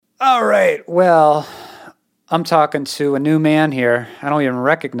All right. Well, I'm talking to a new man here. I don't even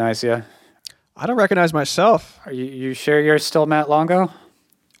recognize you. I don't recognize myself. Are you sure you're still Matt Longo?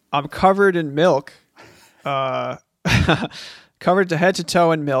 I'm covered in milk. Covered to head to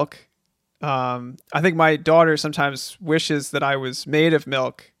toe in milk. I think my daughter sometimes wishes that I was made of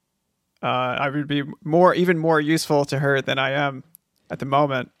milk. I would be even more useful to her than I am at the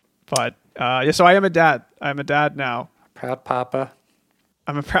moment. But so I am a dad. I'm a dad now. Proud papa.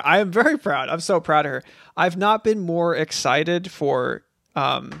 I am very proud. I'm so proud of her. I've not been more excited for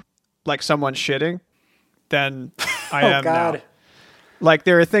like someone shitting than I am God. now. Like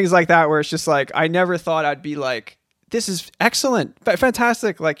there are things like that where it's just like I never thought I'd be like, this is excellent,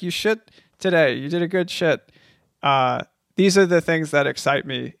 fantastic. Like you shit today. You did a good shit. These are the things that excite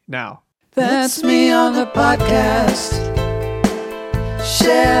me now. That's me on the podcast,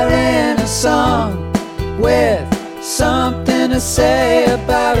 sharing a song with something to say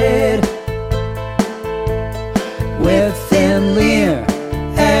about it, with Thin Lear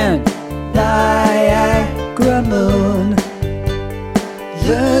and Niagara Moon.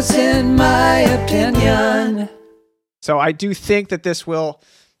 Yours in my opinion. So I do think that this will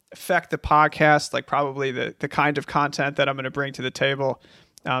affect the podcast, like probably the kind of content that I'm going to bring to the table.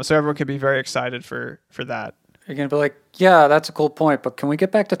 So everyone can be very excited for that. You're going to be like, yeah, that's a cool point, but can we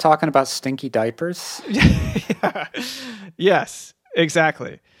get back to talking about stinky diapers? Yeah. Yes,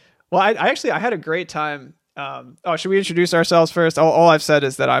 exactly. Well, I had a great time. Should we introduce ourselves first? All I've said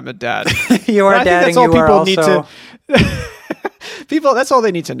is that I'm a dad. You are a dad, and you are also... People, that's all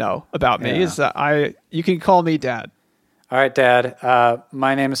they need to know about me is that you can call me Dad. All right, Dad.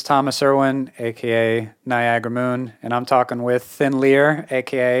 My name is Thomas Irwin, a.k.a. Niagara Moon, and I'm talking with Thin Lear,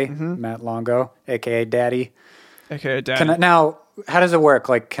 a.k.a. Matt Longo, a.k.a. Daddy. A.k.a. Daddy. Now, how does it work?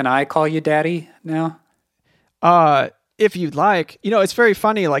 Like, can I call you Daddy now? If you'd like. You know, it's very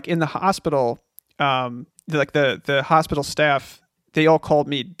funny, like in the hospital, like the hospital staff, they all called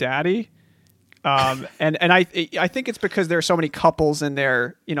me Daddy. And I think it's because there are so many couples in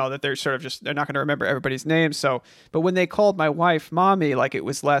there, you know, that they're sort of they're not going to remember everybody's name. So, but when they called my wife Mommy, like it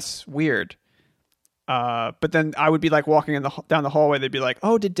was less weird. But then I would be like walking down the hallway. They'd be like,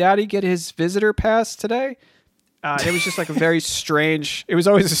 "Oh, did Daddy get his visitor pass today?" And it was just like it was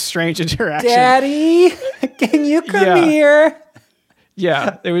always a strange interaction. Daddy, can you come here?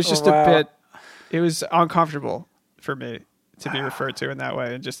 Yeah. It was just it was uncomfortable for me to be referred to in that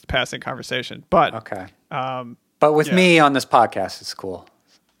way and just passing conversation. But okay. But with me on this podcast, it's cool.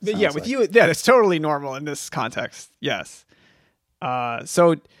 But yeah, with you, it's totally normal in this context. Yes.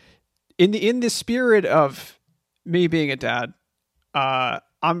 So in the spirit of me being a dad,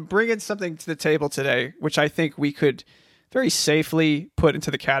 I'm bringing something to the table today, which I think we could very safely put into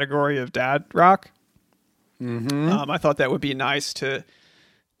the category of dad rock. I thought that would be nice to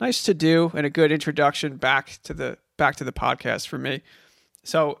do and a good introduction back to the podcast for me.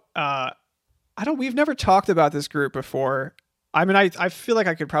 So we've never talked about this group before. I mean, I feel like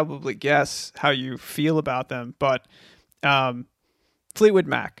I could probably guess how you feel about them, but Fleetwood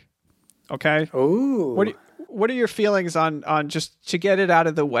Mac. Okay. Ooh. What are your feelings on just to get it out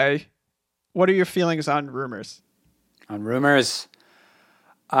of the way? What are your feelings on Rumors? On Rumors,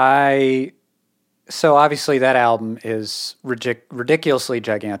 so obviously that album is ridiculously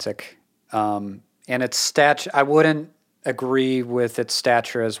gigantic. And its stature, I wouldn't agree with its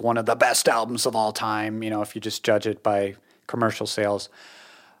stature as one of the best albums of all time, you know, if you just judge it by commercial sales.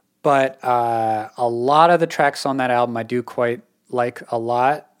 But a lot of the tracks on that album I do quite like a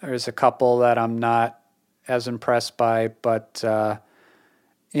lot. There's a couple that I'm not as impressed by, but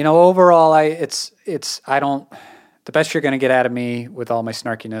you know, overall, the best you're going to get out of me with all my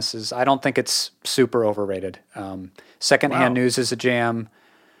snarkiness is I don't think it's super overrated. Secondhand News is a jam.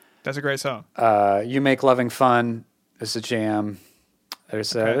 That's a great song. You Make Loving Fun is a jam.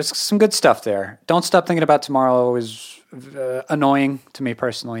 There's some good stuff there. Don't Stop Thinking About Tomorrow is annoying to me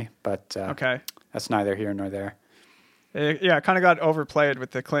personally, but that's neither here nor there. It kind of got overplayed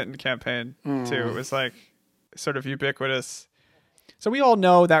with the Clinton campaign too. It was like sort of ubiquitous. So we all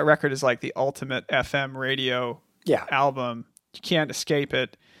know that record is like the ultimate FM radio album. You can't escape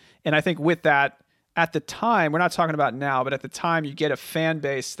it. And I think with that, at the time, we're not talking about now, but at the time you get a fan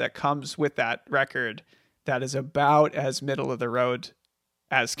base that comes with that record that is about as middle of the road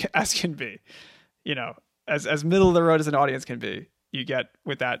as can be. You know, as middle of the road as an audience can be, you get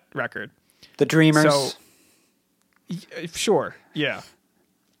with that record. The Dreamers. So, sure, yeah.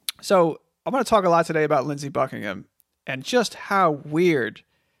 So I'm going to talk a lot today about Lindsey Buckingham and just how weird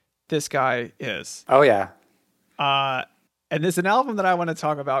this guy is. Oh, yeah. And there's an album that I want to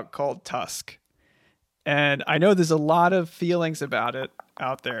talk about called Tusk. And I know there's a lot of feelings about it.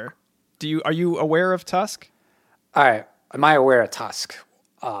 out there. Are you aware of Tusk? All right. Am I aware of Tusk?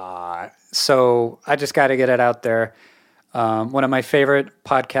 So I just got to get it out there. One of my favorite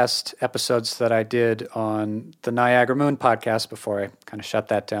podcast episodes that I did on the Niagara Moon podcast before I kind of shut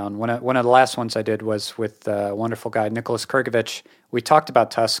that down. One of the last ones I did was with a wonderful guy, Nicholas Kurgovich. We talked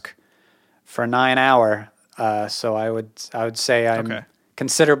about Tusk for 9 hours. So I would say I'm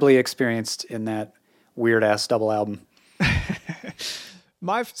considerably experienced in that weird ass double album.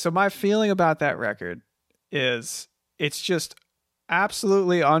 My feeling about that record is it's just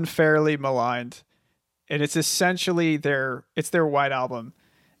absolutely unfairly maligned, and it's essentially their White Album.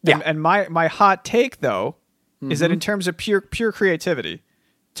 Yeah. And my hot take though is that in terms of pure creativity,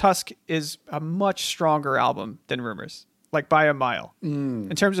 Tusk is a much stronger album than Rumors, like by a mile.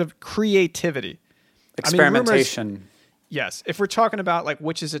 In terms of creativity, Experimentation. Rumors, yes. If we're talking about like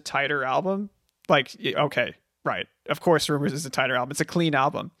which is a tighter album, like okay. Right. Of course, Rumors is a tighter album. It's a clean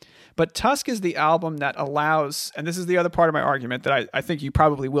album. But Tusk is the album that allows, and this is the other part of my argument that I think you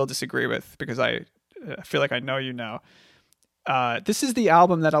probably will disagree with because I feel like I know you now. This is the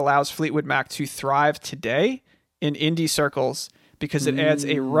album that allows Fleetwood Mac to thrive today in indie circles because it adds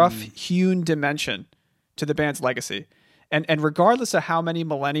a rough-hewn dimension to the band's legacy. And regardless of how many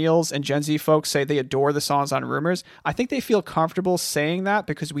millennials and Gen Z folks say they adore the songs on Rumors, I think they feel comfortable saying that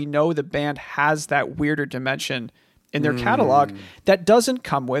because we know the band has that weirder dimension in their catalog that doesn't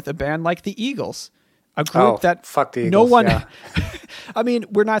come with a band like the Eagles, a group that fuck the Eagles, no one. Yeah. I mean,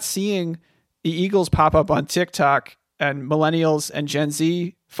 we're not seeing the Eagles pop up on TikTok and millennials and Gen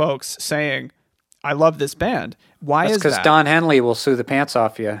Z folks saying, "I love this band." Why is that? Because Don Henley will sue the pants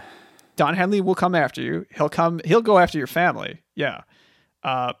off you. Don Henley will come after you. He'll go after your family. Yeah.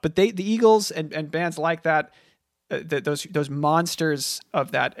 But the Eagles and bands like that, those monsters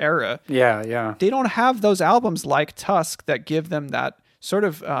of that era. Yeah. They don't have those albums like Tusk that give them that sort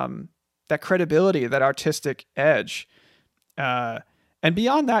of, that credibility, that artistic edge. And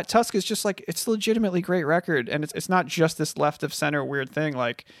beyond that, Tusk is just like, it's a legitimately great record. And it's not just this left of center weird thing.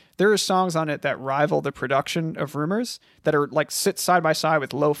 Like there are songs on it that rival the production of Rumors that are like sit side by side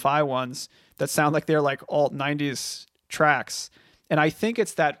with lo-fi ones that sound like they're like alt 90s tracks. And I think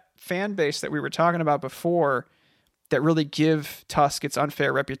it's that fan base that we were talking about before that really give Tusk its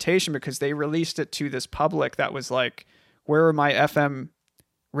unfair reputation because they released it to this public that was like, where are my FM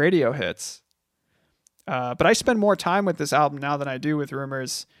radio hits? But I spend more time with this album now than I do with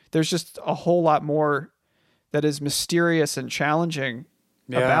Rumors. There's just a whole lot more that is mysterious and challenging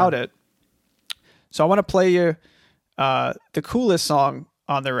about it. So I want to play you the coolest song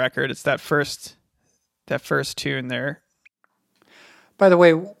on the record. It's that first tune there. By the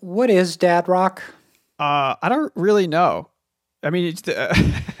way, what is dad rock? I don't really know. I mean, it's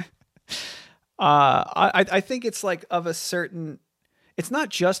I think it's like of a certain. It's not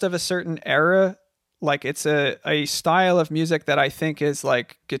just of a certain era. Like it's a style of music that I think is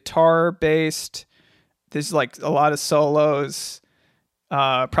like guitar based. There's like a lot of solos,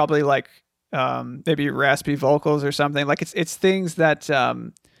 probably like maybe raspy vocals or something. Like it's things that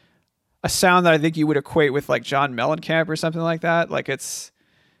a sound that I think you would equate with like John Mellencamp or something like that. Like it's,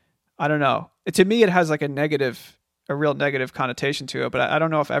 I don't know. To me, it has like a real negative connotation to it. But I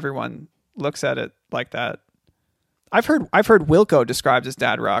don't know if everyone looks at it like that. I've heard Wilco described as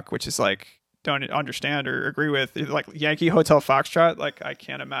dad rock, which is like, don't understand or agree with, like Yankee Hotel Foxtrot. Like I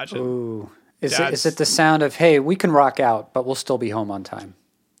can't imagine. Ooh, is it the sound of, hey, we can rock out, but we'll still be home on time?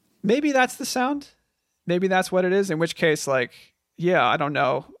 Maybe that's the sound. Maybe that's what it is. In which case, like, yeah, I don't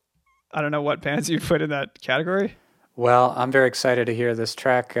know what bands you put in that category. Well, I'm very excited to hear this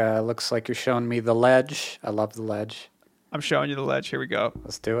track. Looks like you're showing me The Ledge. I love The Ledge. I'm showing you The Ledge. Here we go.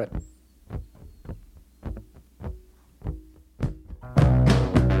 Let's do it.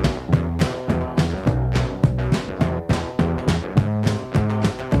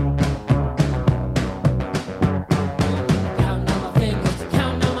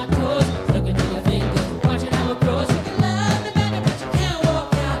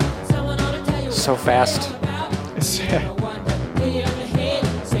 So fast.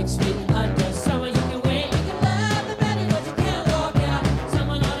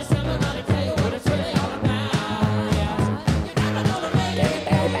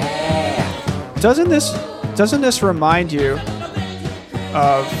 Doesn't this remind you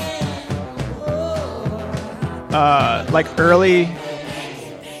of like early?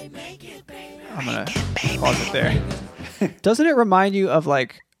 I'm gonna pause it there. Doesn't it remind you of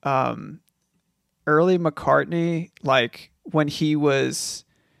like early McCartney, like when he was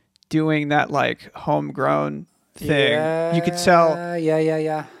doing that like homegrown thing? Yeah, you could tell.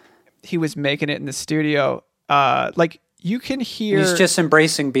 Yeah. He was making it in the studio. Like you can hear He's just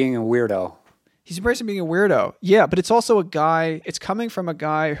embracing being a weirdo. He's embracing being a weirdo. Yeah, but it's also it's coming from a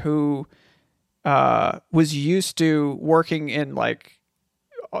guy who was used to working in like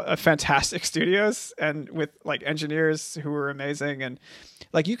fantastic studios and with like engineers who were amazing. And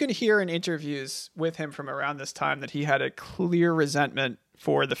like you can hear in interviews with him from around this time that he had a clear resentment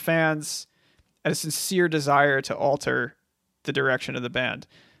for the fans and a sincere desire to alter the direction of the band.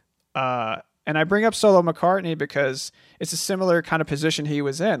 And I bring up solo McCartney because it's a similar kind of position he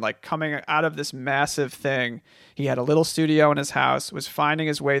was in, like coming out of this massive thing. He had a little studio in his house, was finding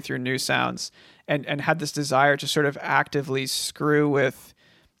his way through new sounds, and had this desire to sort of actively screw with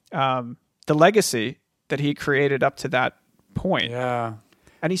the legacy that he created up to that point. Yeah.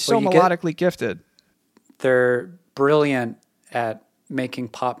 And he's so melodically gifted. They're brilliant at making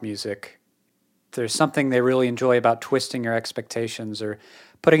pop music. There's something they really enjoy about twisting your expectations or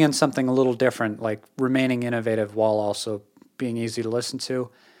putting in something a little different, like remaining innovative while also being easy to listen to.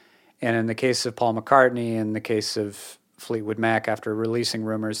 And in the case of Paul McCartney, in the case of Fleetwood Mac, after releasing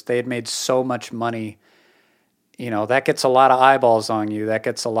Rumors, they had made so much money. You know, that gets a lot of eyeballs on you. That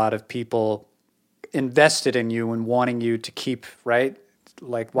gets a lot of people invested in you and wanting you to keep, right?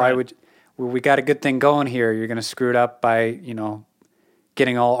 Like, why would we got a good thing going here? You're going to screw it up by, you know,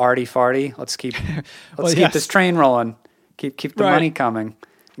 getting all arty-farty. Let's keep keep this train rolling. Keep the money coming.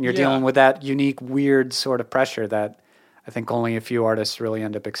 And you're dealing with that unique, weird sort of pressure that I think only a few artists really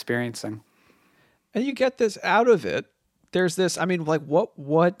end up experiencing. And you get this out of it. There's this, I mean, like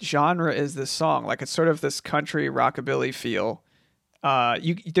what genre is this song? Like it's sort of this country rockabilly feel.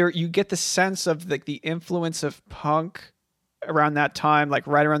 You get the sense of like the influence of punk around that time, like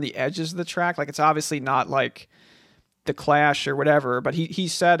right around the edges of the track. Like it's obviously not like the Clash or whatever, but he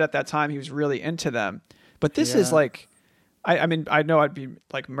said at that time he was really into them. But this is like, I mean, I know I'd be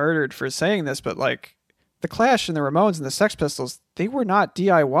like murdered for saying this, but like the Clash and the Ramones and the Sex Pistols, they were not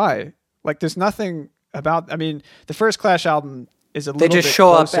DIY. Like there's nothing about, I mean, the first Clash album is a little bit They just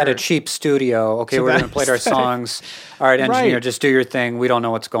show closer. up at a cheap studio. Okay, we're going to play our songs. All right, engineer, just do your thing. We don't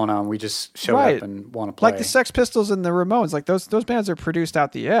know what's going on. We just showed up and want to play. Like the Sex Pistols and the Ramones, like those bands are produced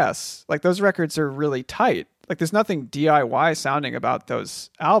out the ass. Like those records are really tight. Like there's nothing DIY sounding about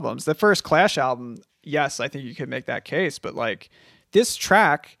those albums. The first Clash album, yes, I think you could make that case, but like this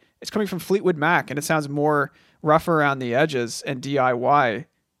track, it's coming from Fleetwood Mac and it sounds more rough around the edges and DIY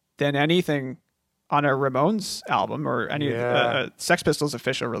than anything on a Ramones album or any Sex Pistols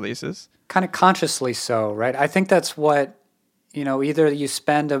official releases. Kind of consciously so, right? I think that's what, you know, either you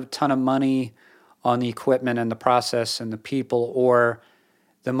spend a ton of money on the equipment and the process and the people, or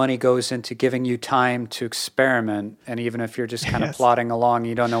the money goes into giving you time to experiment. And even if you're just kind of plodding along,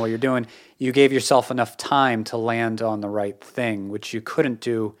 you don't know what you're doing, you gave yourself enough time to land on the right thing, which you couldn't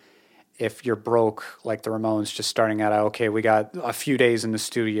do if you're broke like the Ramones, just starting out, okay, we got a few days in the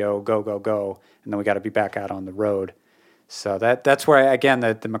studio, go, and then we got to be back out on the road. So that's where, again,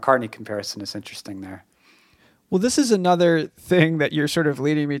 the McCartney comparison is interesting there. Well, this is another thing that you're sort of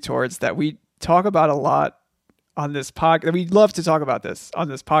leading me towards that we talk about a lot on this podcast. We love to talk about this on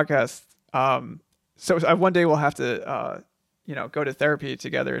this podcast. So one day we'll have to, go to therapy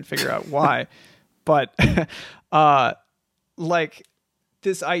together and figure out why. But like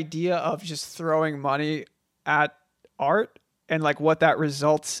this idea of just throwing money at art and like what that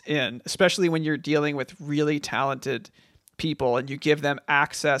results in, especially when you're dealing with really talented people and you give them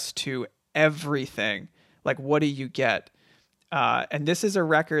access to everything. Like, what do you get? And this is a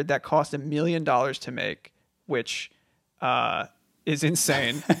record that cost $1 million to make, which is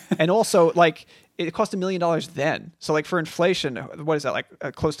insane. And also, like, it cost $1 million then. So, like, for inflation, what is that,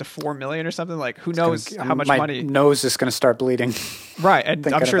 like close to $4 million or something? Like, who knows how much money? My nose is going to start bleeding. Right. And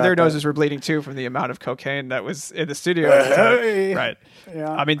I'm sure their noses were bleeding too from the amount of cocaine that was in the studio at the time. Right.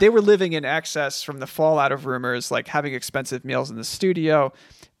 Yeah. I mean, they were living in excess from the fallout of Rumors, like having expensive meals in the studio.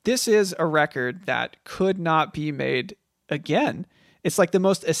 This is a record that could not be made again. It's like the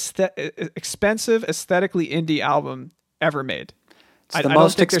most expensive, aesthetically indie album ever made. It's the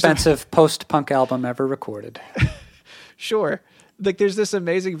most expensive post-punk album ever recorded. Sure. Like there's this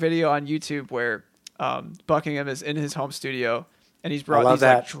amazing video on YouTube where Buckingham is in his home studio and he's brought these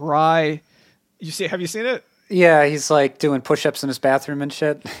like dry. Have you seen it? Yeah, he's like doing push-ups in his bathroom and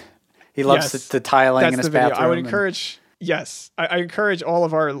shit. He loves the tiling in his bathroom. I would encourage. Yes, I encourage all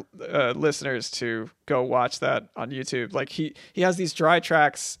of our listeners to go watch that on YouTube. Like he has these dry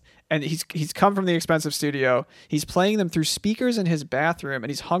tracks, and he's come from the expensive studio. He's playing them through speakers in his bathroom,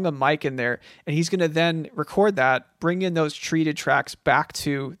 and he's hung a mic in there, and he's going to then record that, bring in those treated tracks back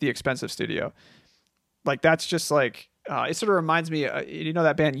to the expensive studio. Like that's just like it sort of reminds me, you know,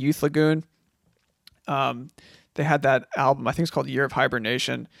 that band Youth Lagoon. they had that album, I think it's called Year of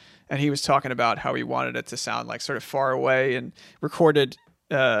Hibernation, and he was talking about how he wanted it to sound like sort of far away and recorded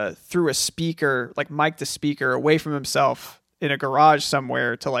through a speaker, like mic to speaker away from himself in a garage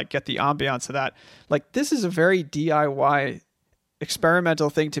somewhere to like get the ambiance of that. Like, this is a very DIY experimental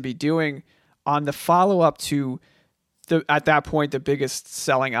thing to be doing on the follow-up to at that point the biggest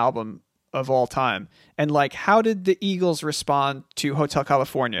selling album of all time. And like, how did the Eagles respond to Hotel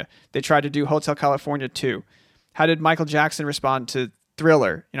California? They tried to do Hotel California 2. How did Michael Jackson respond to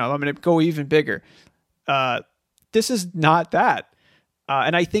Thriller? You know, I'm going to go even bigger. This is not that.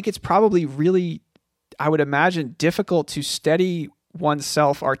 And I think it's probably really, I would imagine, difficult to steady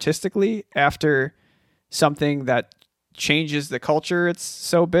oneself artistically after something that changes the culture. It's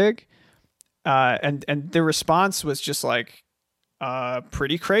so big. And the response was just like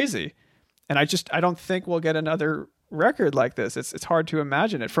pretty crazy. And I don't think we'll get another record like this. It's hard to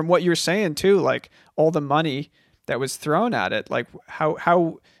imagine it. From what you're saying too, like all the money that was thrown at it, like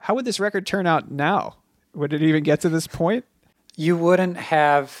how would this record turn out now? Would it even get to this point? You wouldn't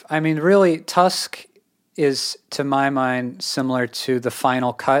have, I mean, really, Tusk is, to my mind, similar to the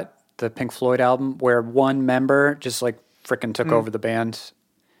Final Cut, the Pink Floyd album, where one member just like frickin' took over the band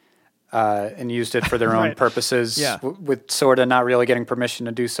and used it for their own purposes, with sort of not really getting permission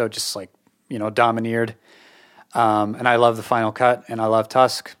to do so, just like, you know, domineered. And I love the Final Cut, and I love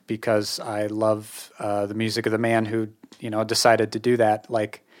Tusk because I love the music of the man who, you know, decided to do that.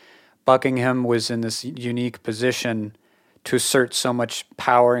 Like, Buckingham was in this unique position to assert so much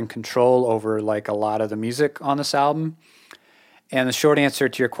power and control over like a lot of the music on this album. And the short answer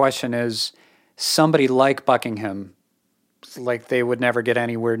to your question is somebody like Buckingham, like they would never get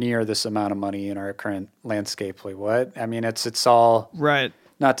anywhere near this amount of money in our current landscape. Like what? I mean, it's all right.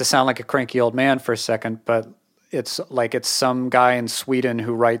 Not to sound like a cranky old man for a second, but it's like it's some guy in Sweden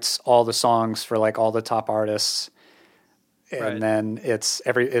who writes all the songs for like all the top artists. And then it's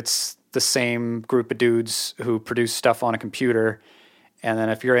the same group of dudes who produce stuff on a computer. And then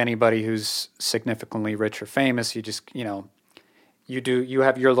if you're anybody who's significantly rich or famous, you just, you know, you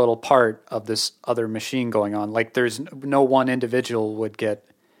have your little part of this other machine going on. Like there's no one individual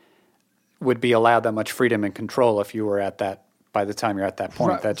would be allowed that much freedom and control if you were at that, by the time you're at that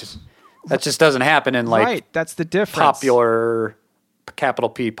point. That just doesn't happen in like, that's the difference. Popular, capital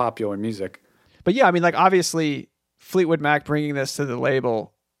P, popular music. But yeah, I mean, like obviously Fleetwood Mac bringing this to the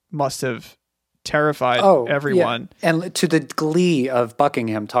label must have terrified everyone. Yeah. And to the glee of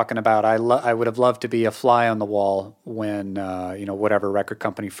Buckingham talking about, I would have loved to be a fly on the wall when, you know, whatever record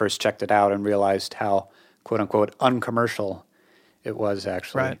company first checked it out and realized how, quote unquote, uncommercial it was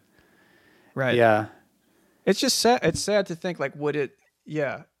actually. Right. Yeah. It's just sad. It's sad to think like,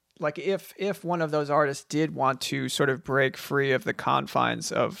 like if one of those artists did want to sort of break free of the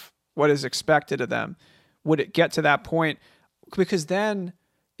confines of what is expected of them, would it get to that point? Because then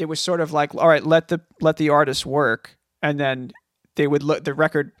it was sort of like, all right, let the artist work, and then they would look. The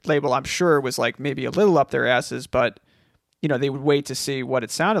record label, I'm sure, was like maybe a little up their asses, but you know they would wait to see what it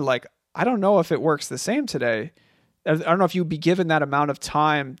sounded like. I don't know if it works the same today. I don't know if you'd be given that amount of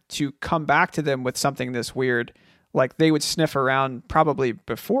time to come back to them with something this weird. Like they would sniff around probably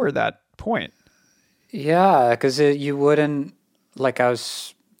before that point. Yeah, because you wouldn't, like I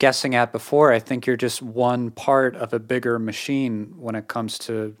was guessing at before, I think you're just one part of a bigger machine when it comes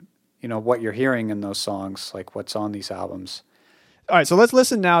to, you know, what you're hearing in those songs, like what's on these albums. All right, so let's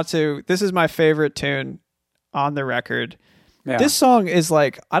listen now to, this is my favorite tune on the record. Yeah. This song is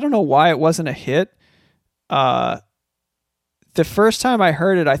like, I don't know why it wasn't a hit. The first time I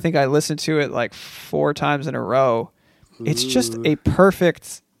heard it, I think I listened to it like 4 times in a row. Ooh. It's just a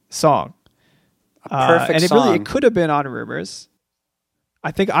perfect song. And it could have been on Rumors.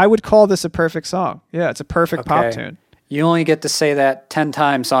 I think I would call this a perfect song. Yeah, it's a perfect pop tune. You only get to say that 10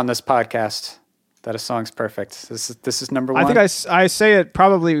 times on this podcast, that a song's perfect. This is number one. I think I say it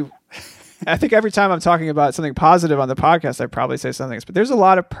probably, I think every time I'm talking about something positive on the podcast, I probably say something. But there's a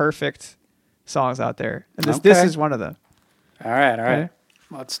lot of perfect songs out there. And this is one of them. All right. Okay.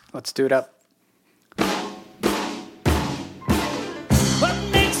 Let's do it up.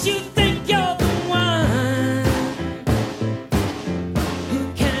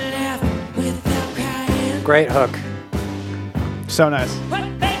 Great hook. So nice. What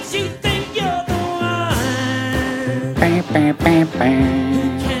makes you think you're the one? Bam, bam, bam, bam.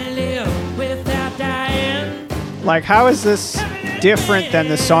 Who can live without dying? Like, how is this different than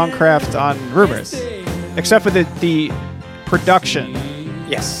the songcraft on Rumors? Except for the production.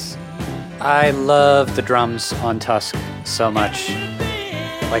 Yes. I love the drums on Tusk so much.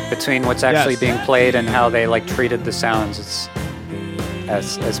 Like, between what's actually being played and how they, like, treated the sounds,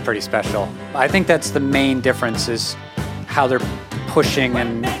 as pretty special. I think that's the main difference is how they're pushing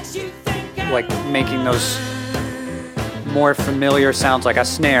and like making those more familiar sounds like a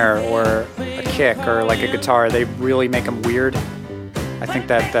snare or a kick or like a guitar. They really make them weird. I think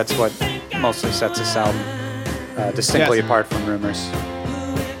that's what mostly sets this album distinctly apart from Rumors.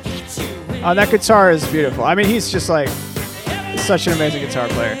 That guitar is beautiful. I mean, he's just like such an amazing guitar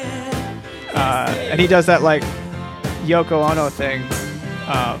player. And he does that like Yoko Ono thing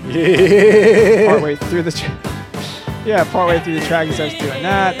partway through the track. He starts doing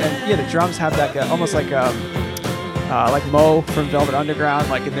that, and yeah, the drums have that almost like Mo from Velvet Underground,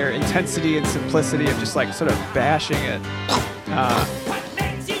 like in their intensity and simplicity of just like sort of bashing it.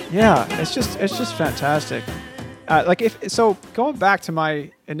 Yeah, it's just fantastic. Going back to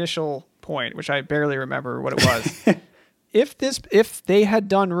my initial point, which I barely remember what it was, if they had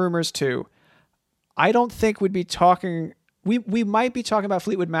done Rumors 2, I don't think we'd be talking. We might be talking about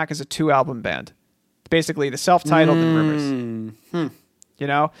Fleetwood Mac as a 2-album band, basically the self-titled and Rumors. You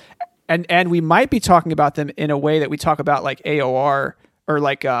know, and we might be talking about them in a way that we talk about like AOR or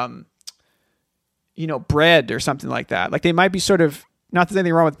like Bread or something like that. Like they might be sort of, not that there's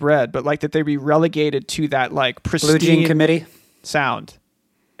anything wrong with Bread, but like that they'd be relegated to that like pristine Blue Jean Committee sound.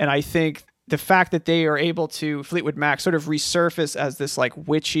 And I think the fact that they are able to, Fleetwood Mac, sort of resurface as this like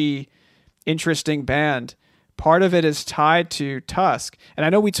witchy, interesting band, part of it is tied to Tusk. And I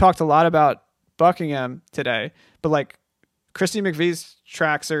know we talked a lot about Buckingham today, but like Christy McVie's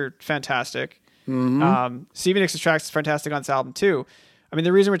tracks are fantastic. Stevie Nicks' tracks are fantastic on this album too. I mean,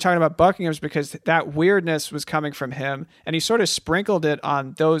 the reason we're talking about Buckingham is because that weirdness was coming from him, and he sort of sprinkled it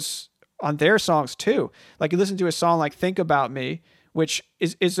on their songs too. Like you listen to a song like Think About Me, which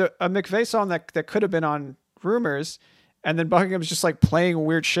is a McVie song that could have been on Rumors, and then Buckingham's just like playing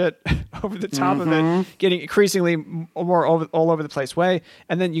weird shit over the top of it, getting increasingly more all over the place way.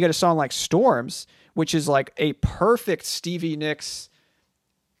 And then you get a song like Storms, which is like a perfect Stevie Nicks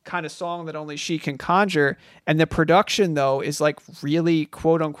kind of song that only she can conjure. And the production though is like really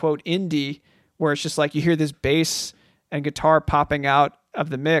quote unquote indie, where it's just like you hear this bass and guitar popping out of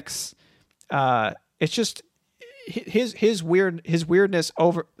the mix. It's just his weirdness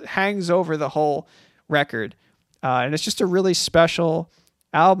hangs over the whole record. And it's just a really special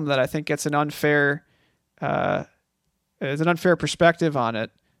album that I think gets an unfair perspective on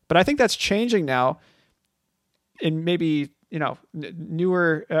it. But I think that's changing now. And maybe,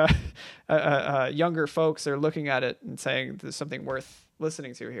 newer, younger folks are looking at it and saying there's something worth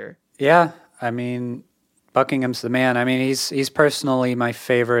listening to here. Yeah, I mean, Buckingham's the man. I mean, he's personally my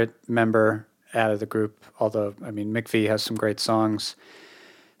favorite member out of the group. Although, I mean, McVie has some great songs.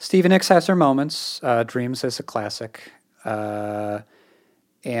 Stevie Nicks has her moments. Dreams is a classic.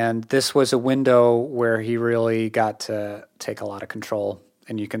 And this was a window where he really got to take a lot of control.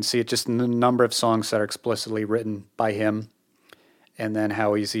 And you can see it just in the number of songs that are explicitly written by him. And then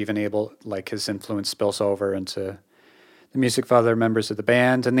how he's even able, like his influence spills over into the music of other members of the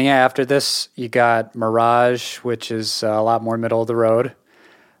band. And after this, you got Mirage, which is a lot more middle of the road.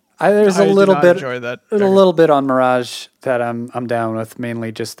 There's a little bit on Mirage that I'm down with,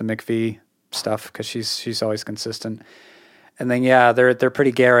 mainly just the McVie stuff because she's always consistent. And then they're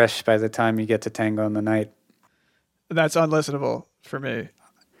pretty garish by the time you get to Tango in the Night. That's unlistenable for me.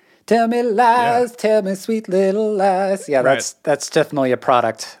 Tell me lies, tell me sweet little lies. Yeah, right. That's definitely a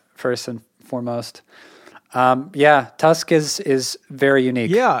product first and foremost. Tusk is very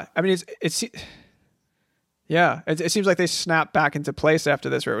unique. Yeah, I mean it seems like they snapped back into place after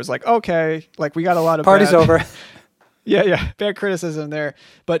this, where it was like, okay, like we got a lot of party's over. Bad criticism there.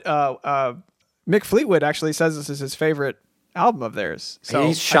 But Mick Fleetwood actually says this is his favorite album of theirs. So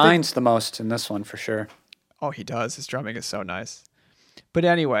he shines the most in this one for sure. Oh, he does. His drumming is so nice. But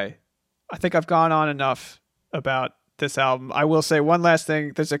anyway, I think I've gone on enough about this album. I will say one last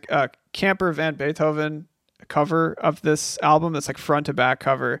thing. There's a Camper Van Beethoven cover of this album that's like front to back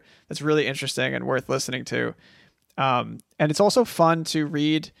cover that's really interesting and worth listening to. And it's also fun to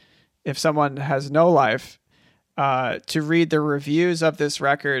read if someone has no life, to read the reviews of this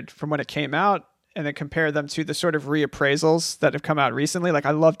record from when it came out and then compare them to the sort of reappraisals that have come out recently. Like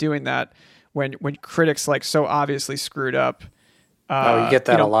I love doing that when critics like so obviously screwed up. You get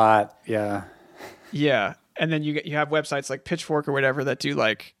that a lot. Yeah. Yeah. And then you have websites like Pitchfork or whatever that do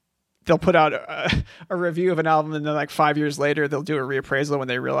like, they'll put out a review of an album and then like 5 years later, they'll do a reappraisal when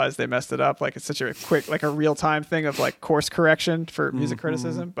they realize they messed it up. Like it's such a quick, like a real time thing of like course correction for music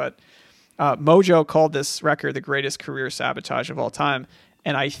criticism. But Mojo called this record the greatest career sabotage of all time.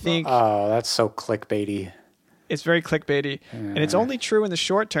 And I think... Oh, that's so clickbaity. It's very clickbaity. Yeah. And it's only true in the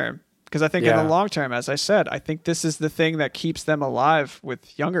short term Because I think in the long term, as I said, I think this is the thing that keeps them alive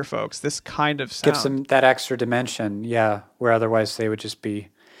with younger folks. This kind of sound gives them that extra dimension. Yeah, where otherwise they would just be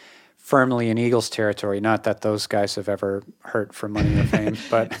firmly in Eagles territory. Not that those guys have ever hurt for money or fame,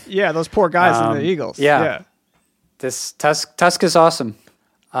 but yeah, those poor guys in the Eagles. Yeah. This Tusk is awesome.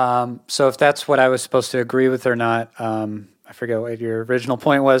 So if that's what I was supposed to agree with or not, I forget what your original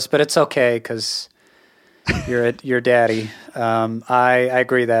point was, but it's okay because you're daddy. I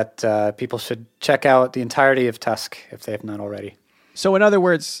agree that people should check out the entirety of Tusk if they have not already. So in other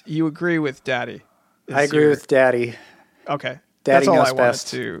words, you agree with Daddy? I agree with Daddy. Okay. Daddy That's all knows I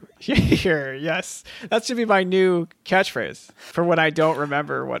best. wanted to hear. Yes. That should be my new catchphrase for when I don't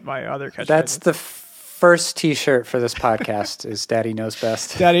remember what my other catchphrase That's is. the first T-shirt for this podcast is Daddy Knows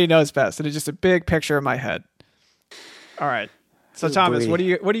Best. Daddy knows best. And it's just a big picture in my head. All right. So Thomas, what do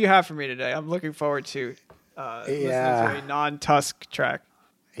you have for me today? I'm looking forward to listening to a non-Tusk track.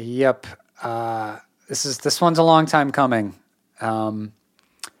 Yep. This one's a long time coming. I'm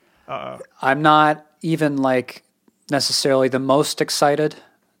not even necessarily the most excited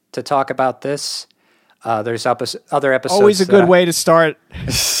to talk about this. There's other episodes. Always a good way to start.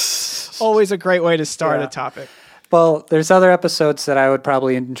 Always a great way to start a topic. Well, there's other episodes that I would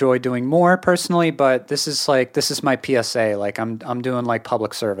probably enjoy doing more personally, but this is my PSA. I'm doing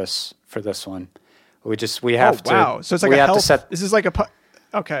public service for this one. We have to. Wow. So it's like a health. This is like a.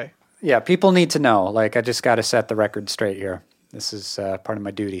 Okay. Yeah, people need to know. I just got to set the record straight here. This is part of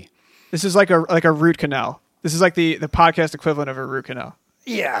my duty. This is like a root canal. This is like the podcast equivalent of a root canal.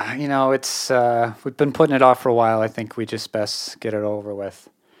 Yeah, it's we've been putting it off for a while. I think we just best get it over with.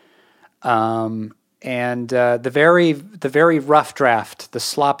 And the very rough draft, the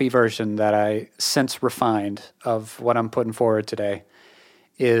sloppy version that I since refined of what I'm putting forward today,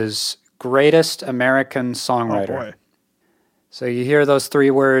 is Greatest American Songwriter. Oh boy. So you hear those three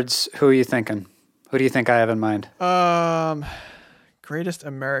words. Who are you thinking? Who do you think I have in mind? Greatest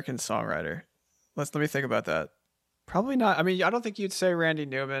American Songwriter. Let me think about that. Probably not. I mean, I don't think you'd say Randy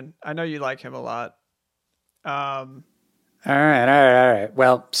Newman. I know you like him a lot. All right.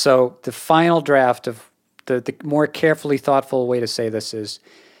 Well, so the final draft of the more carefully thoughtful way to say this is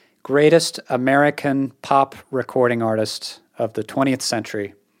Greatest American Pop Recording Artist of the 20th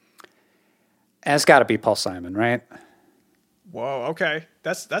Century. Has got to be Paul Simon, right? Whoa. Okay.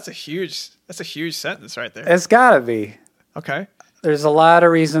 That's a huge sentence right there. It's got to be. Okay. There's a lot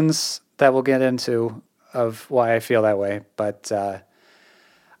of reasons that we'll get into of why I feel that way, but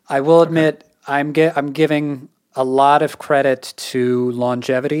I will admit I'm giving a lot of credit to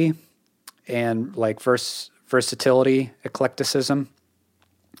longevity and versatility, eclecticism.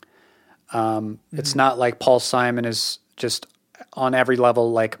 It's not like Paul Simon is just on every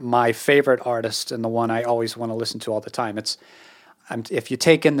level my favorite artist and the one I always want to listen to all the time. If you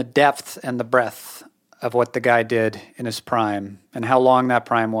take in the depth and the breadth of what the guy did in his prime and how long that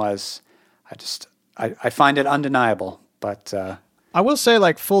prime was, I find it undeniable. But I will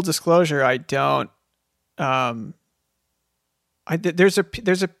say, full disclosure, I don't. There's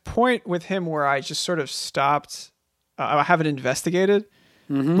a point with him where I just sort of stopped. I haven't investigated.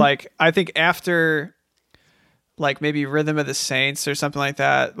 Mm-hmm. I think after, maybe Rhythm of the Saints or something like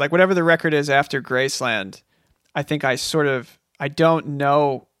that, whatever the record is after Graceland, I think I don't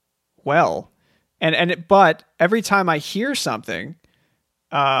know well. But every time I hear something,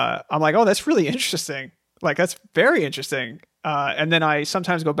 I'm like, oh, that's really interesting. That's very interesting. And then I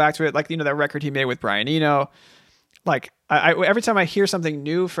sometimes go back to it, that record he made with Brian Eno. I every time I hear something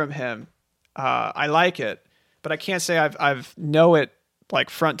new from him, I like it, but I can't say I've know it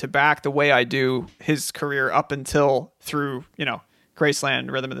front to back the way I do his career up until through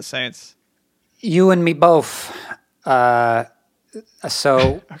Graceland, Rhythm of the Saints. You and me both.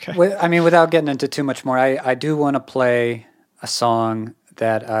 So, okay. Without getting into too much more, I do want to play a song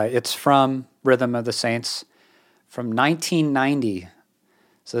that it's from Rhythm of the Saints from 1990.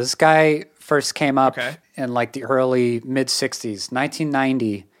 So this guy first came up in the early mid-60s.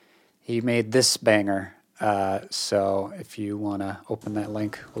 1990, he made this banger. So if you want to open that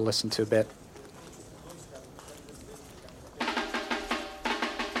link, we'll listen to a bit.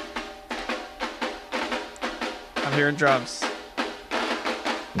 I'm hearing drums.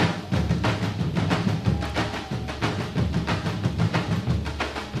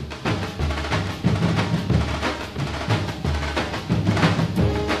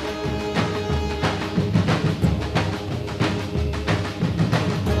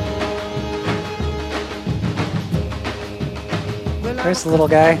 There's the little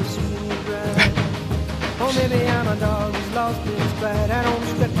guy. Oh, maybe I'm a dog who's lost his pride. I don't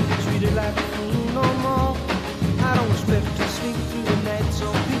expect to be treated like a fool no more. I don't expect to sleep through the night,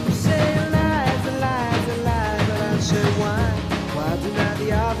 so people say.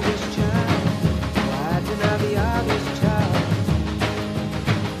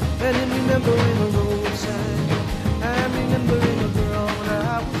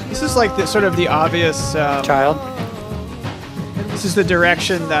 This is like the sort of the obvious Child. This is the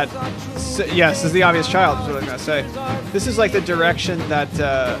direction that. Yes, this is the obvious child. Is what I'm gonna say. This is like the direction that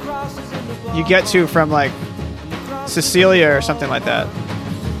you get to from like Cecilia or something like that.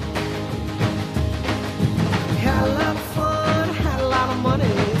 Had a lot of fun, had a lot of money.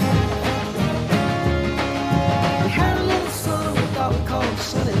 We had a little son, we thought we called him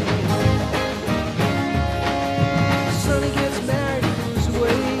Sonny. Sonny gets married, he moves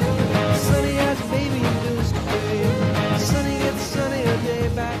away. Sonny has a baby, he moves away. Sonny gets Sonny a day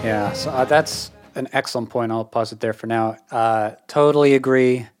back. Yeah, so that's an excellent point. I'll pause it there for now. Totally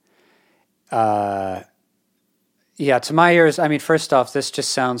agree. Yeah, to my ears, I mean, first off, this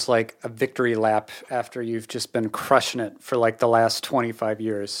just sounds like a victory lap after you've just been crushing it for like the last 25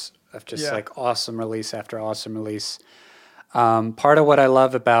 years of just like awesome release after awesome release. Part of what I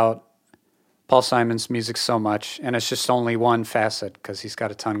love about Paul Simon's music so much, and it's just only one facet because he's got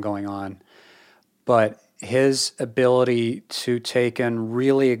a ton going on, but his ability to take in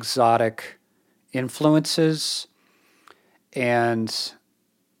really exotic influences and...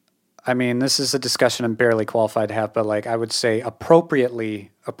 I mean, this is a discussion I'm barely qualified to have, but like I would say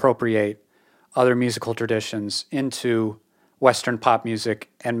appropriately appropriate other musical traditions into Western pop music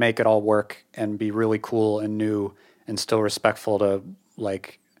and make it all work and be really cool and new and still respectful to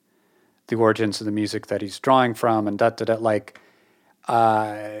like the origins of the music that he's drawing from and like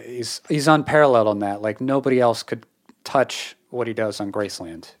he's unparalleled on that. Like nobody else could touch what he does on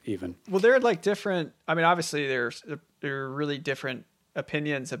Graceland even. Well, they're like different. I mean, obviously there are really different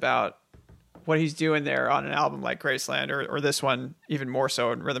opinions about what he's doing there on an album like Graceland or this one even more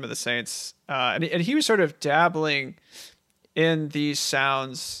so in Rhythm of the Saints. And he was sort of dabbling in these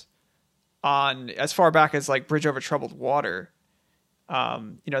sounds on as far back as like Bridge Over Troubled Water.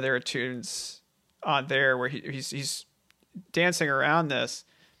 There are tunes on there where he's dancing around this.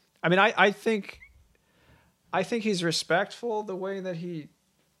 I mean, I think he's respectful the way that he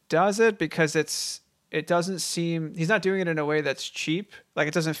does it because it doesn't seem he's not doing it in a way that's cheap. Like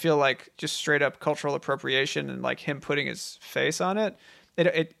it doesn't feel like just straight up cultural appropriation and like him putting his face on it.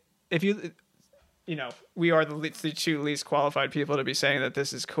 If we are the two least qualified people to be saying that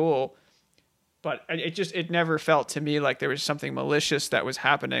this is cool, but it never felt to me like there was something malicious that was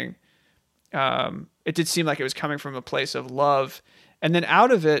happening. It did seem like it was coming from a place of love, and then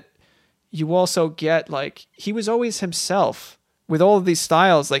out of it, you also get like he was always himself with all of these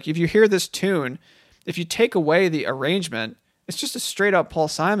styles. Like if you hear this tune. If you take away the arrangement, it's just a straight up Paul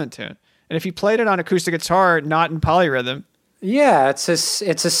Simon tune. And if he played it on acoustic guitar, not in polyrhythm. Yeah, it's the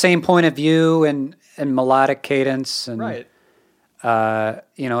same point of view and melodic cadence. And, right.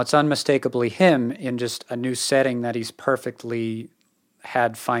 It's unmistakably him in just a new setting that he's perfectly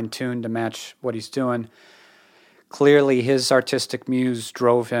had fine-tuned to match what he's doing. Clearly, his artistic muse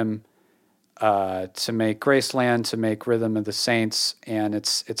drove him to make Graceland, to make Rhythm of the Saints, and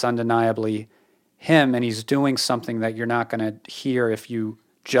it's undeniably him, and he's doing something that you're not going to hear if you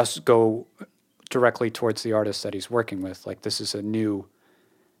just go directly towards the artist that he's working with. Like this is a new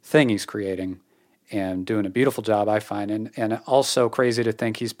thing he's creating and doing a beautiful job, I find. And also crazy to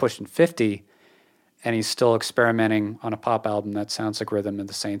think he's pushing 50 and he's still experimenting on a pop album that sounds like Rhythm of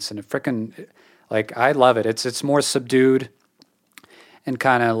the Saints. And it frickin' like I love it. It's more subdued and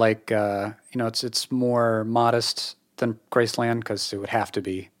kind of like it's more modest than Graceland because it would have to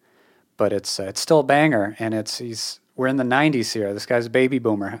be. But it's still a banger, and we're in the 90s here. This guy's a baby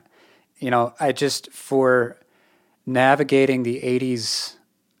boomer. For navigating the 80s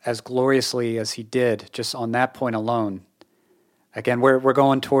as gloriously as he did, just on that point alone. Again, we're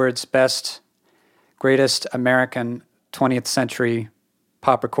going towards greatest American 20th century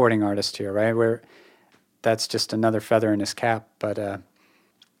pop recording artist here, right? That's just another feather in his cap. But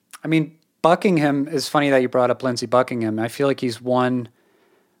Buckingham is funny that you brought up Lindsey Buckingham. I feel like he's one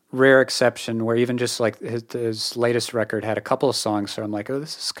rare exception where even just like his latest record had a couple of songs where I'm like, oh,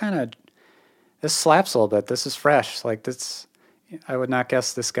 this slaps a little bit. This is fresh. Like this, I would not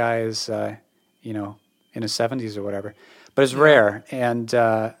guess this guy is, in his 70s or whatever, but it's rare. And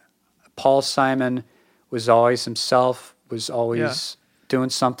Paul Simon was always himself, was always doing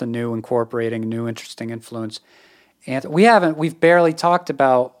something new, incorporating new interesting influence. And we've barely talked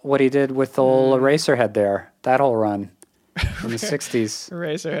about what he did with the old Eraserhead there, that whole run. In the 60s.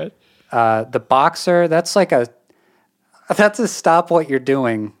 Eraserhead. The Boxer, that's a stop what you're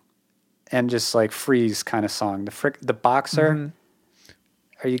doing and just like freeze kind of song. The Boxer. Mm-hmm.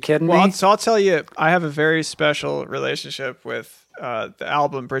 Are you kidding me? So I'll tell you, I have a very special relationship with the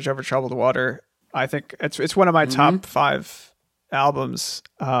album Bridge Over Troubled Water. I think it's one of my top 5 albums.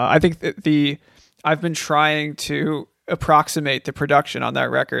 I think that I've been trying to approximate the production on that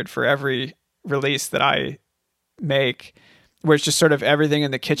record for every release that I make, where it's just sort of everything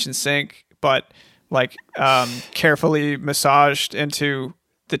in the kitchen sink, but like carefully massaged into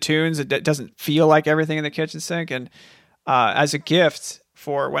the tunes. It doesn't feel like everything in the kitchen sink. And as a gift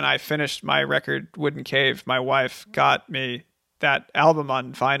for when I finished my record Wooden Cave, my wife got me that album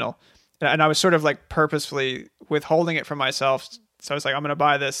on vinyl, and I was sort of like purposefully withholding it from myself. So I was like, I'm going to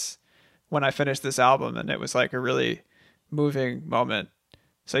buy this when I finish this album. And it was like a really moving moment.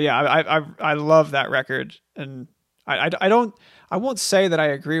 So yeah, I love that record. And I won't say that I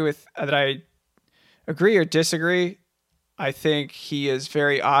agree or disagree. I think he is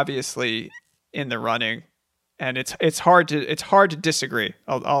very obviously in the running, and it's hard to disagree.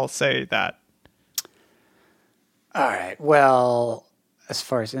 I'll say that. All right. Well, as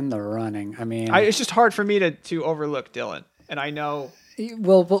far as in the running, I mean, it's just hard for me to overlook Dylan, and I know.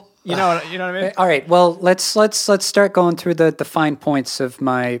 Well, you know what I mean. All right. Well, let's start going through the fine points of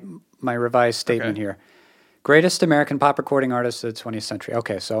my revised statement here. Greatest American pop recording artist of the 20th century.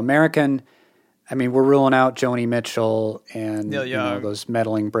 Okay, so American. I mean, we're ruling out Joni Mitchell and Neil Young. Those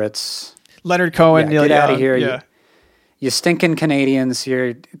meddling Brits. Leonard Cohen, Neil get Young. Out of here. Yeah. You stinking Canadians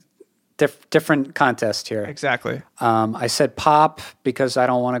here. Different contest here. Exactly. I said pop because I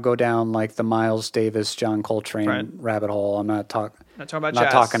don't want to go down like the Miles Davis, John Coltrane rabbit hole. I'm not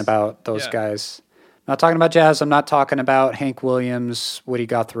talking about those guys. I'm not talking about jazz. I'm not talking about Hank Williams, Woody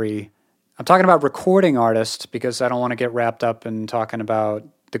Guthrie. I'm talking about recording artists because I don't want to get wrapped up in talking about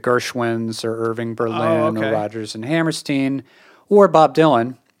the Gershwins or Irving Berlin or Rodgers and Hammerstein or Bob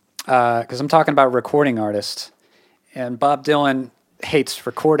Dylan, because I'm talking about recording artists. And Bob Dylan hates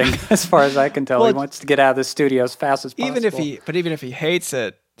recording, as far as I can tell. He wants to get out of the studio as fast as possible. Even if he hates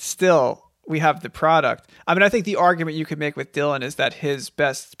it, still we have the product. I mean, I think the argument you could make with Dylan is that his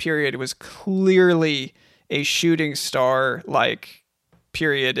best period was clearly a shooting star like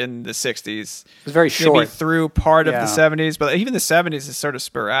period in the 60s. It was very short. Maybe through part of the 70s, but even the 70s is sort of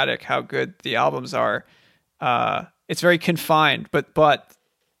sporadic how good the albums are. It's very confined, but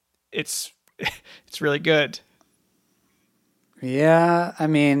it's really good. Yeah, I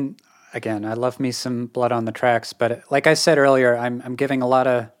mean, again, I love me some Blood on the Tracks, but like I said earlier, I'm giving a lot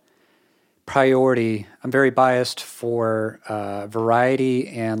of priority. I'm very biased for variety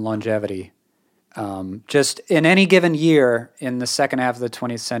and longevity. Just in any given year in the second half of the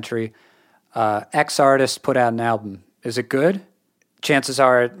 20th century, X artist put out an album. Is it good? Chances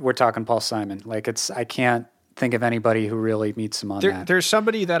are we're talking Paul Simon. Like I can't think of anybody who really meets him on that. There's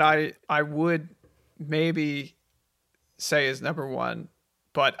somebody that I would maybe say is number one,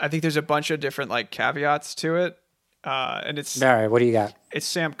 but I think there's a bunch of different like caveats to it. And it's all right. What do you got? It's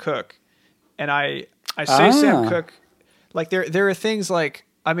Sam Cooke, and I say Sam Cooke. Like there are things like,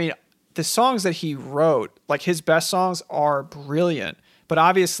 I mean, the songs that he wrote, like his best songs are brilliant, but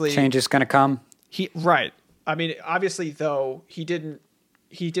obviously change is going to come. I mean, obviously though he did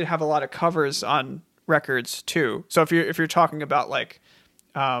have a lot of covers on records too. So if you're talking about like,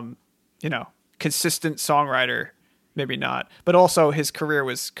 consistent songwriter, maybe not, but also his career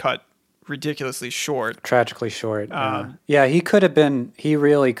was cut ridiculously short, tragically short. He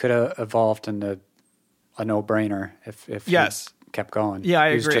really could have evolved into a no-brainer if yes. He kept going. Yeah, I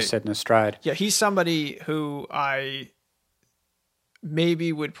agree. He was just hitting his stride. Yeah, he's somebody who I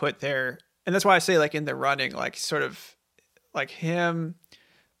maybe would put there, and that's why I say like in the running, like sort of like him,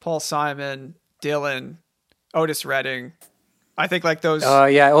 Paul Simon, Dylan, Otis Redding. I think like those.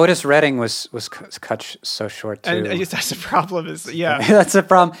 Otis Redding was cut so short too. And I guess that's the problem. That's a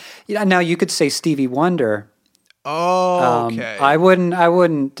problem. Now you could say Stevie Wonder. Oh, okay. I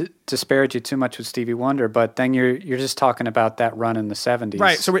wouldn't disparage you too much with Stevie Wonder, but then you're just talking about that run in the 70s.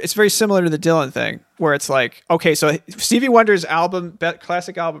 Right. So it's very similar to the Dylan thing, where it's like, okay, so Stevie Wonder's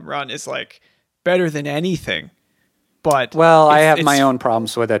classic album run is like better than anything. But I have my own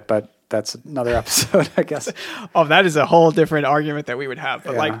problems with it, but that's another episode, I guess. Oh, that is a whole different argument that we would have.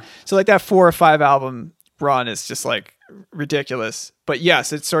 But like that 4 or 5 album run is just like ridiculous. But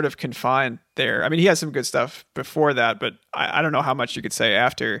yes, it's sort of confined there. I mean, he has some good stuff before that, but I don't know how much you could say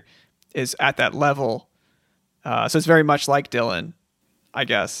after is at that level. So it's very much like Dylan, I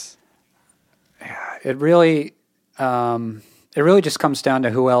guess. Yeah, it really just comes down to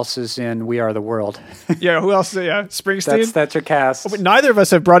who else is in We Are the World. Yeah, who else? Yeah, Springsteen. That's your cast. Oh, but neither of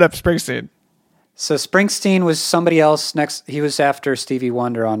us have brought up Springsteen. So Springsteen was somebody else next. He was after Stevie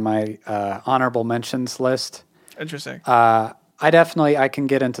Wonder on my honorable mentions list. Interesting. I can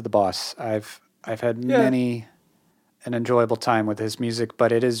get into the boss. I've had many an enjoyable time with his music,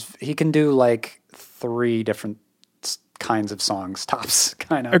 but he can do like 3 different kinds of songs, tops,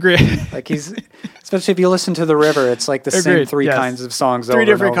 kind of. Agree. Like he's, especially if you listen to The River, it's like the same Agreed, three yes. kinds of songs over Three and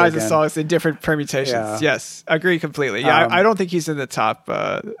different over kinds again. of songs in different permutations. Yeah. Yes, agree completely. Yeah, I don't think he's in the top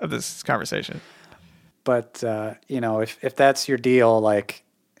of this conversation. But if that's your deal, like,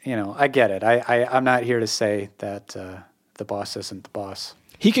 I get it. I'm not here to say that the boss isn't the boss.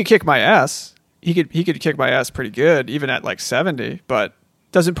 He could kick my ass. He could kick my ass pretty good, even at like 70, but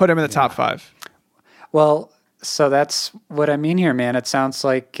doesn't put him in the top 5. Well, so that's what I mean here, man. It sounds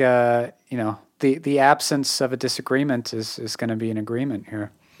like the absence of a disagreement is going to be an agreement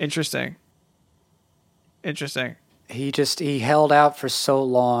here. Interesting. He held out for so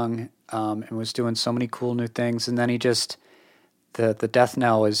long and was doing so many cool new things, and then he just the death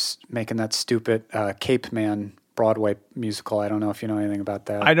knell is making that stupid Cape Man Broadway musical. I don't know if you know anything about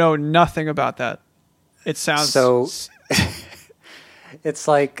that. I know nothing about that. It sounds so. It's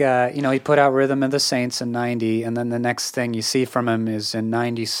like he put out Rhythm of the Saints in '90, and then the next thing you see from him is in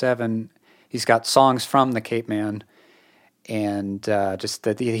 '97. He's got songs from the Cape Man, and just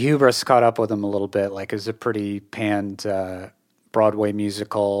the hubris caught up with him a little bit. Like it's a pretty panned Broadway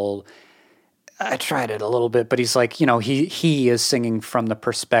musical. I tried it a little bit, but he's like, he is singing from the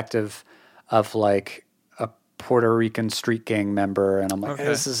perspective of like a Puerto Rican street gang member, and I'm like,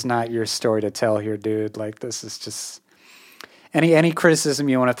 This is not your story to tell here, dude. Like this is just any criticism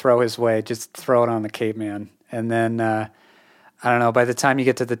you want to throw his way, just throw it on the Cape Man. And then I don't know. By the time you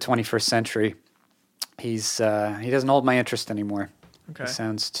get to the 21st century, he doesn't hold my interest anymore. Okay. He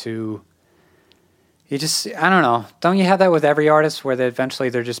sounds too. I don't know. Don't you have that with every artist where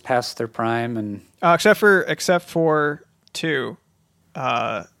they're just past their prime and except for 2.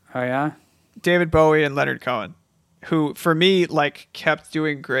 Oh yeah? David Bowie and Leonard Cohen, who for me like kept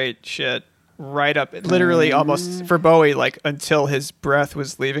doing great shit right up literally almost for Bowie like until his breath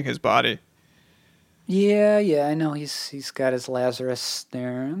was leaving his body. Yeah, I know he's got his Lazarus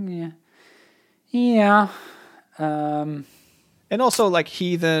there. Yeah. And also like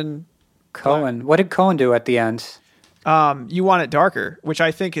Heathen. Cohen. What did Cohen do at the end? You Want It Darker, which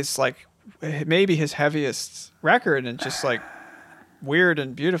I think is like maybe his heaviest record and just like weird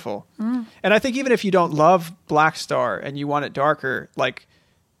and beautiful. And I think even if you don't love Black Star and You Want It Darker, like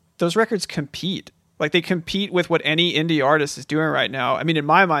those records compete. Like they compete with what any indie artist is doing right now. I mean, in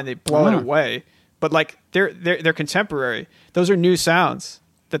my mind, they blow it away. But like they're contemporary. Those are new sounds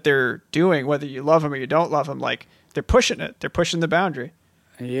that they're doing, whether you love them or you don't love them. Like they're pushing it. They're pushing the boundary.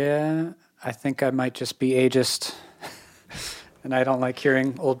 Yeah, I think I might just be ageist, and I don't like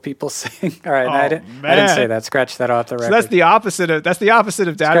hearing old people sing. All right, I didn't say that. Scratch that off the record. So that's the opposite of dad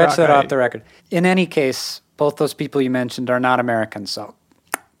rock. Scratch that off the record. In any case, both those people you mentioned are not American, so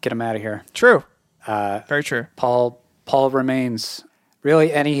get them out of here. True. Very true. Paul remains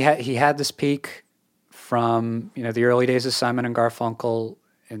really, and he had this peak from the early days of Simon and Garfunkel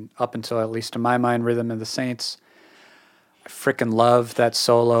and up until, at least in my mind, Rhythm of the Saints. I freaking love that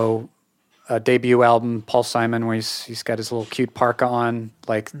solo debut album, Paul Simon, where he's got his little cute parka on.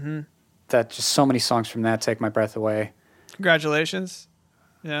 Like that, just so many songs from that take my breath away. Congratulations.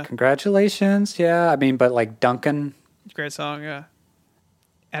 Yeah. Congratulations. Yeah. I mean, but like Duncan. Great song. Yeah.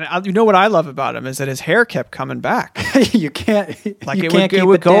 And you know what I love about him is that his hair kept coming back. You can't like you it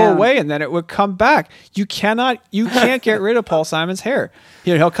would go away and then it would come back. You can't get rid of Paul Simon's hair.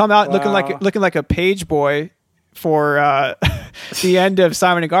 He'll come out looking like a page boy for the end of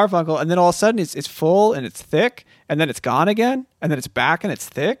Simon and Garfunkel, and then all of a sudden it's full and it's thick, and then it's gone again, and then it's back and it's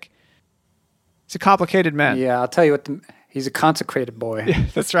thick. He's a complicated man. Yeah, I'll tell you what. He's a consecrated boy. Yeah,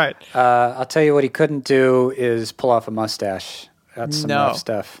 that's right. I'll tell you what he couldn't do is pull off a mustache. That's some rough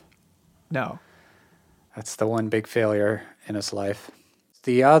stuff. No. That's the one big failure in his life.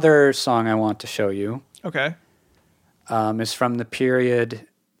 The other song I want to show you is from the period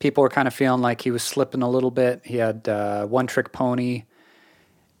people were kind of feeling like he was slipping a little bit. He had One Trick Pony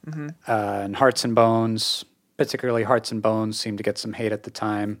and Hearts and Bones. Particularly Hearts and Bones seemed to get some hate at the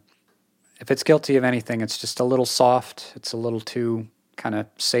time. If it's guilty of anything, it's just a little soft. It's a little too kind of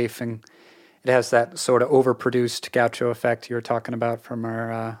safe, and it has that sort of overproduced gaucho effect you were talking about from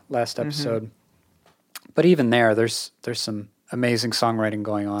our last episode. But even there's some amazing songwriting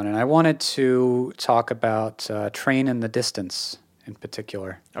going on, and I wanted to talk about Train in the Distance in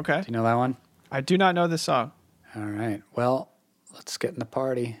particular. Okay. Do you know that one? I do not know this song. All right. Well, let's get in the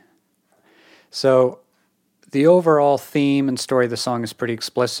party. So the overall theme and story of the song is pretty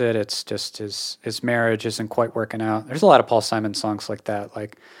explicit. It's just his marriage isn't quite working out. There's a lot of Paul Simon songs like that,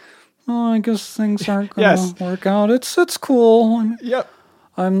 like, oh, I guess things aren't going to work out. It's cool. Yep.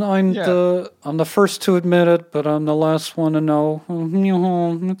 I'm the first to admit it, but I'm the last one to know.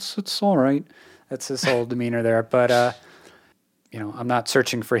 It's all right. That's his whole demeanor there. But I'm not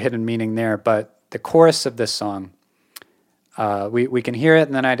searching for hidden meaning there, but the chorus of this song, we can hear it,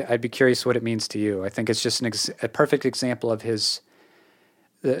 and then I'd be curious what it means to you. I think it's just a perfect example of he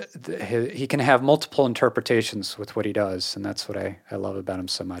can have multiple interpretations with what he does, and that's what I love about him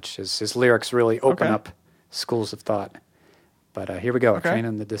so much. His lyrics really open up schools of thought. But here we go, Train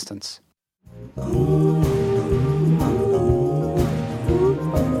in the Distance.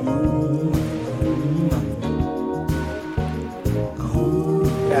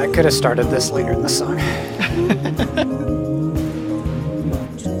 Yeah, I could have started this later in the song.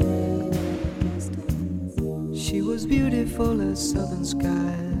 She was beautiful as southern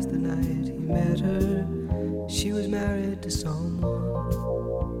skies the night he met her. She was married to someone.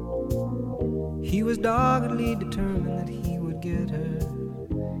 He was doggedly determined that he would get her.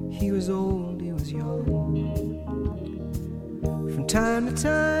 He was old, he was young. From time to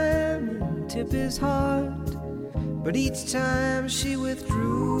time he'd tip his heart, but each time she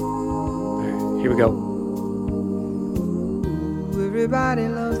withdrew. Here we go. Everybody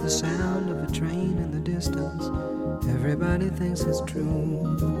loves the sound of a train in the distance. Everybody thinks it's true.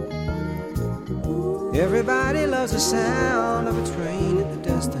 Everybody loves the sound of a train in the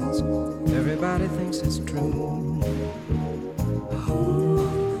distance. Everybody thinks it's true.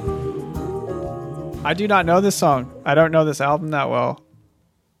 I do not know this song. I don't know this album that well.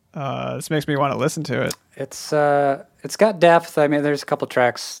 This makes me want to listen to it. It's got depth. I mean, there's a couple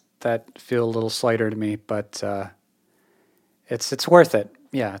tracks that feel a little slighter to me, but it's worth it.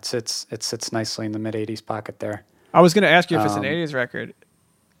 Yeah, it sits nicely in the mid '80s pocket there. I was going to ask you if it's an '80s record.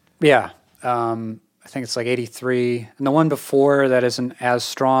 Yeah, I think it's like '83, and the one before that isn't as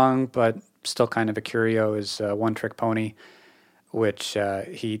strong, but still kind of a curio is One Trick Pony, which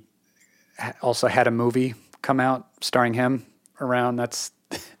he also had a movie come out starring him around. That's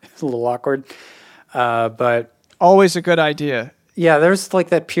a little awkward, but always a good idea. Yeah, there's like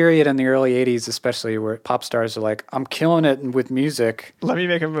that period in the early '80s, especially where pop stars are like, "I'm killing it with music. Let me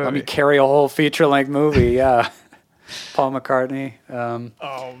make a movie. Let me carry a whole feature-length movie." Yeah, Paul McCartney.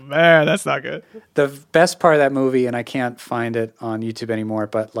 Oh man, that's not good. The best part of that movie, and I can't find it on YouTube anymore,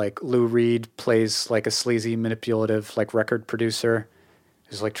 but like Lou Reed plays like a sleazy, manipulative like record producer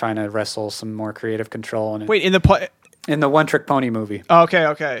who's like trying to wrestle some more creative control. And wait, in the One Trick Pony movie.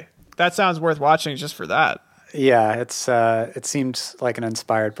 Okay, that sounds worth watching just for that. Yeah, it seemed like an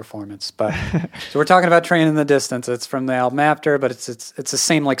inspired performance. But so we're talking about Train in the Distance. It's from the album after, but it's the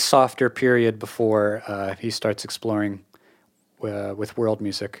same like softer period before he starts exploring with world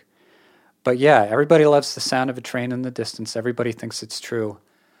music. But yeah, everybody loves the sound of a train in the distance. Everybody thinks it's true.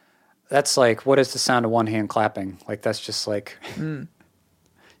 That's like, what is the sound of one hand clapping? Like that's just like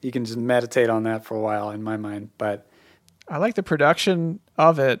you can just meditate on that for a while in my mind. But I like the production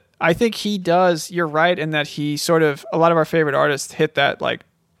of it. I think he does. You're right in that he sort of, a lot of our favorite artists hit that like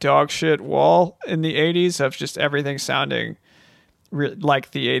dog shit wall in the 80s of just everything sounding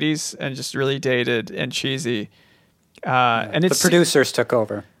like the 80s and just really dated and cheesy. And the producers took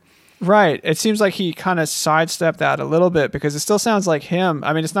over. Right. It seems like he kind of sidestepped that a little bit because it still sounds like him.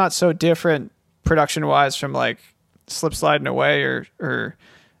 I mean, it's not so different production wise from like Slip Sliding Away or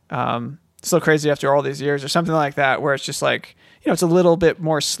Still Crazy After All These Years or something like that, where it's just like, it's a little bit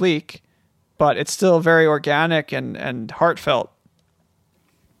more sleek, but it's still very organic and heartfelt.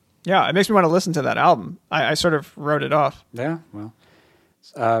 Yeah, it makes me want to listen to that album. I sort of wrote it off. Yeah, well,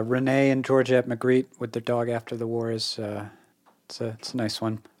 Renee and Georgette Magritte with their dog after the war is it's a nice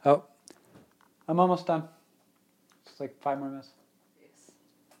one. Oh, I'm almost done. It's like 5 more minutes. Yes.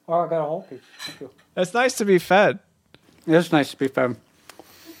 Oh, I got a whole piece. Thank you. It's nice to be fed. It is nice to be fed.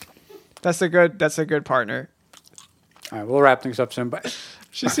 That's a good partner. All right, we'll wrap things up soon. But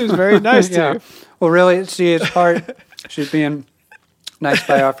she seems very nice to you. Well, really, see, it's hard. She's being nice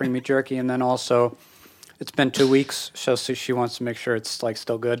by offering me jerky, and then also, it's been 2 weeks, so she wants to make sure it's like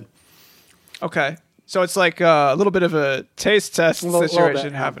still good. Okay, so it's like a little bit of a taste test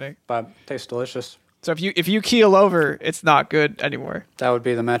situation happening. But tastes delicious. So if you keel over, it's not good anymore. That would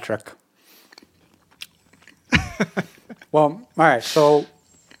be the metric. Well, all right, so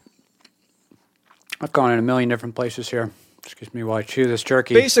I've gone in a million different places here. Excuse me while I chew this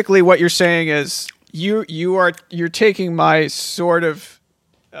jerky. Basically, what you're saying is you're taking my sort of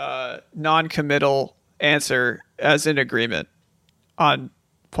non-committal answer as an agreement on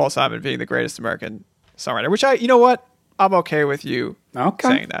Paul Simon being the greatest American songwriter. Which I'm okay with you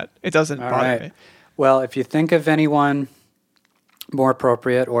saying that. It doesn't bother me. Well, if you think of anyone more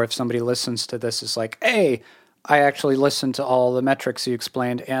appropriate, or if somebody listens to this is like, hey, I actually listened to all the metrics you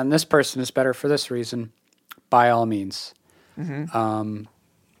explained, and this person is better for this reason, by all means. Mm-hmm.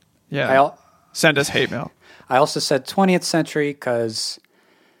 Send us hate mail. I also said 20th century because,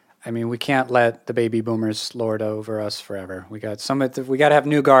 I mean, we can't let the baby boomers lord over us forever. We got to have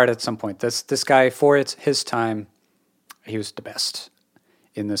new guard at some point. This guy, for his time, he was the best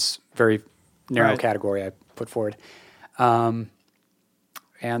in this very narrow category I put forward. And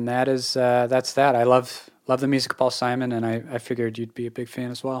that's that. I love the music of Paul Simon, and I figured you'd be a big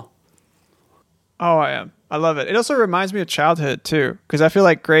fan as well. Oh, I am. I love it. It also reminds me of childhood too, because I feel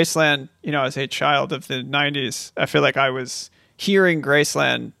like Graceland, as a child of the 90s, I feel like I was hearing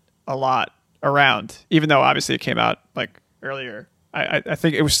Graceland a lot around, even though obviously it came out like earlier. I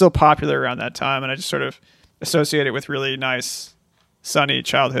think it was still popular around that time, and I just sort of associate it with really nice, sunny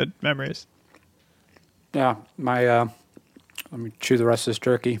childhood memories. Yeah, let me chew the rest of this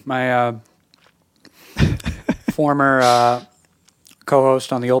jerky. My former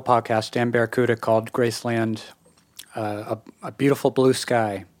co-host on the old podcast, Dan Barracuda, called Graceland a beautiful blue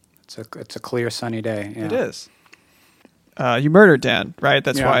sky. It's a clear, sunny day. Yeah. It is. You murdered Dan, right?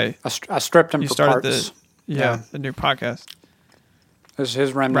 That's why I stripped him you for started parts. the new podcast.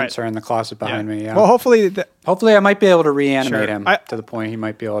 His remnants are in the closet behind me. Yeah. Well, hopefully I might be able to reanimate Sure. him to the point he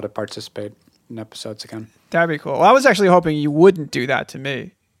might be able to participate in episodes again. That'd be cool. Well, I was actually hoping you wouldn't do that to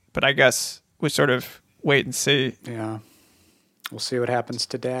me, but I guess we sort of wait and see. Yeah. We'll see what happens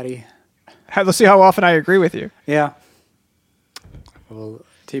to Daddy. Let's see how often I agree with you. Yeah. Well,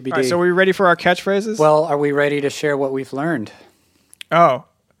 TBD. All right, so are we ready for our catchphrases? Well, are we ready to share what we've learned? Oh,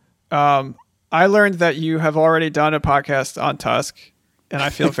 I learned that you have already done a podcast on Tusk, and I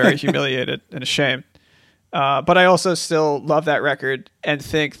feel very humiliated and ashamed. But I also still love that record and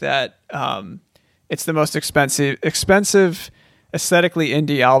think that it's the most expensive, aesthetically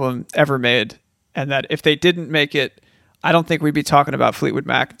indie album ever made, and that if they didn't make it, I don't think we'd be talking about Fleetwood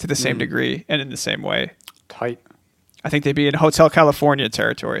Mac to the same degree and in the same way. Tight. I think they'd be in Hotel California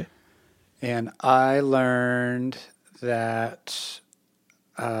territory. And I learned that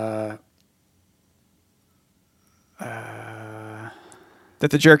That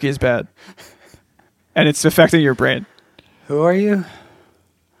the jerky is bad. And it's affecting your brain. who are you?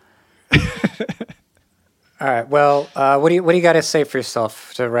 All right. Well, what do you got to say for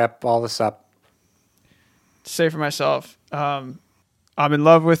yourself to wrap all this up? To say for myself, I'm in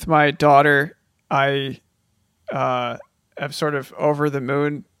love with my daughter. I am sort of over the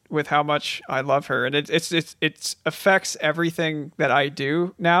moon with how much I love her, and it affects everything that I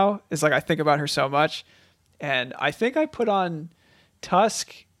do now. It's like I think about her so much, and I think I put on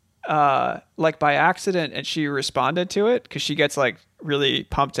Tusk like by accident, and she responded to it because she gets like really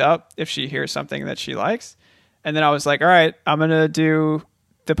pumped up if she hears something that she likes, and then I was like, all right, I'm gonna do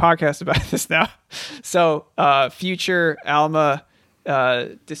the podcast about this now. So future Alma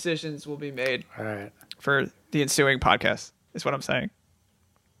decisions will be made All right. for the ensuing podcast is what I'm saying.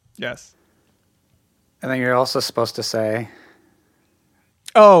 Yes. And then you're also supposed to say,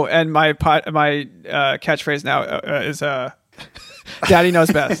 Oh, and my catchphrase now is Daddy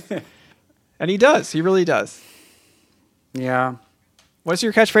knows best. And he does. He really does. yeah. What's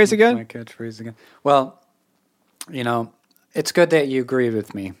your catchphrase again? My catchphrase again. Well, it's good that you agreed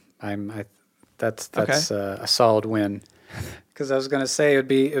with me. That's a solid win. Because I was going to say it'd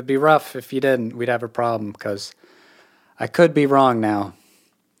be rough if you didn't. We'd have a problem because I could be wrong now.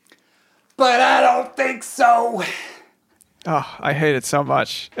 But I don't think so. Oh, I hate it so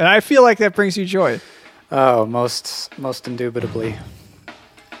much. And I feel like that brings you joy. Oh, most indubitably.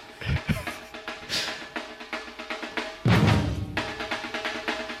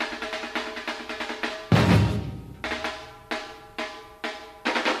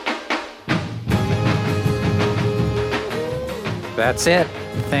 That's it.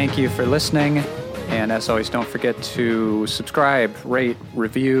 Thank you for listening. And as always, don't forget to subscribe, rate,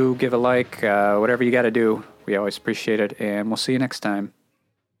 review, give a like, whatever you got to do. We always appreciate it. And we'll see you next time.